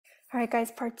All right,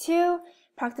 guys, part 2,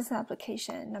 practice and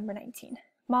application, number 19.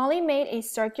 Molly made a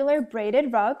circular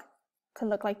braided rug. Could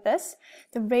look like this.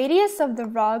 The radius of the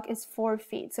rug is 4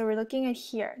 feet. So we're looking at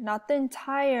here, not the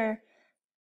entire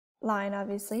line,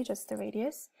 obviously, just the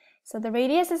radius. So the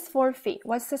radius is 4 feet.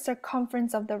 What's the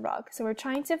circumference of the rug? So we're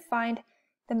trying to find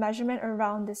the measurement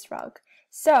around this rug.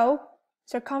 So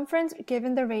circumference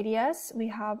given the radius, we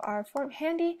have our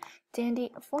handy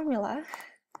dandy formula.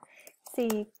 C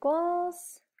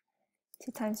equals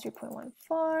 2 times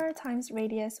 3.14 times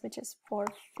radius, which is 4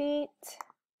 feet.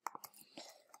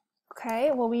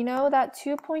 Okay, well, we know that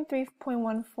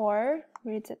 2.3.14,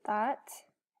 we did that,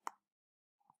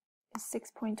 is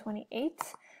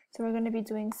 6.28. So we're going to be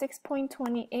doing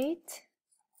 6.28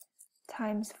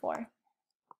 times 4.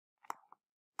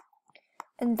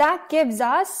 And that gives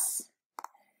us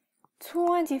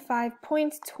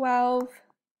 25.12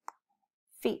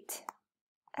 feet.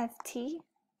 FT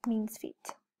means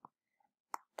feet.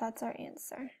 That's our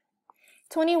answer.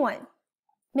 21.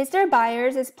 Mr.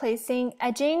 Byers is placing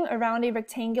edging around a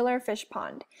rectangular fish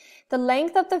pond. The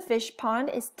length of the fish pond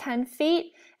is 10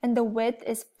 feet and the width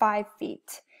is 5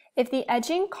 feet. If the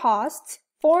edging costs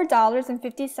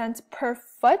 $4.50 per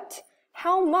foot,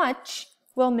 how much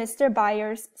will Mr.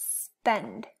 Byers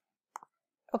spend?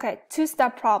 Okay,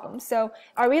 two-step problem. So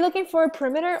are we looking for a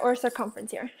perimeter or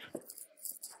circumference here?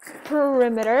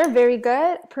 Perimeter, very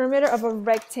good. Perimeter of a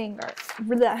rectangle.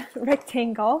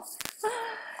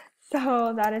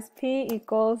 So that is P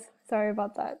equals, sorry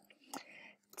about that,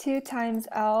 2 times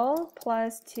L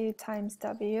plus 2 times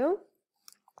W.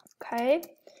 Okay,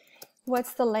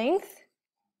 what's the length?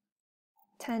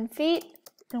 10 feet.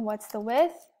 And what's the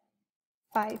width?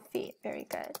 5 feet. Very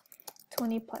good.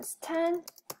 20 plus 10,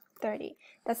 30.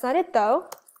 That's not it though.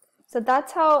 So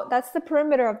that's the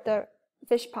perimeter of the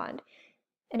fish pond.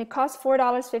 And it costs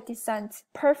 $4.50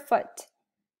 per foot.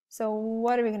 So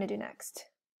what are we going to do next?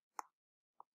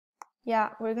 Yeah,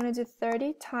 we're going to do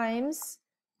 30 times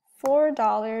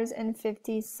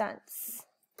 $4.50.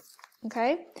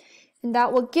 Okay? And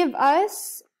that will give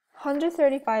us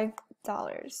 $135.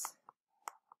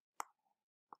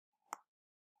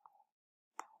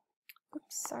 Oops,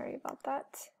 sorry about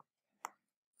that.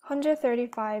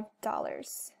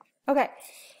 $135. Okay.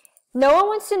 Noah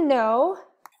wants to know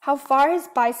how far his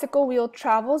bicycle wheel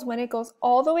travels when it goes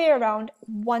all the way around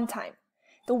one time.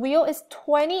 The wheel is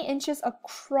 20 inches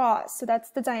across, so that's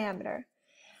the diameter.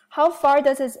 How far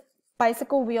does his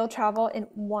bicycle wheel travel in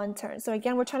one turn? So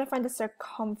again, we're trying to find the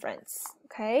circumference,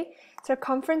 okay?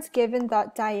 Circumference given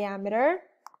the diameter.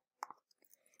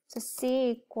 So C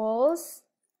equals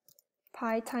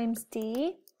pi times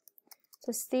D.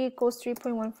 So C equals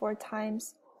 3.14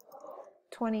 times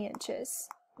 20 inches,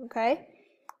 okay?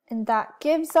 And that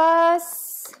gives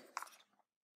us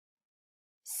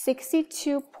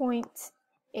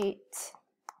 62.8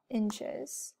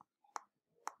 inches.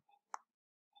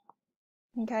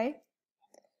 Okay?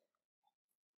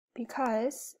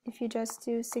 Because if you just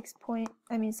do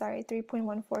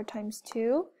 3.14 times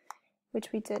 2,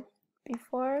 which we did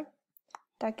before,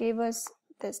 that gave us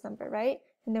this number, right?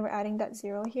 And then we're adding that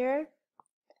 0 here.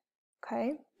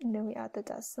 Okay? And then we add the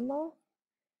decimal.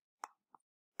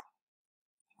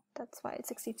 That's why it's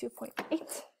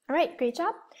 62.8. All right, great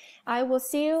job. I will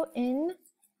see you in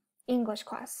English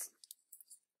class.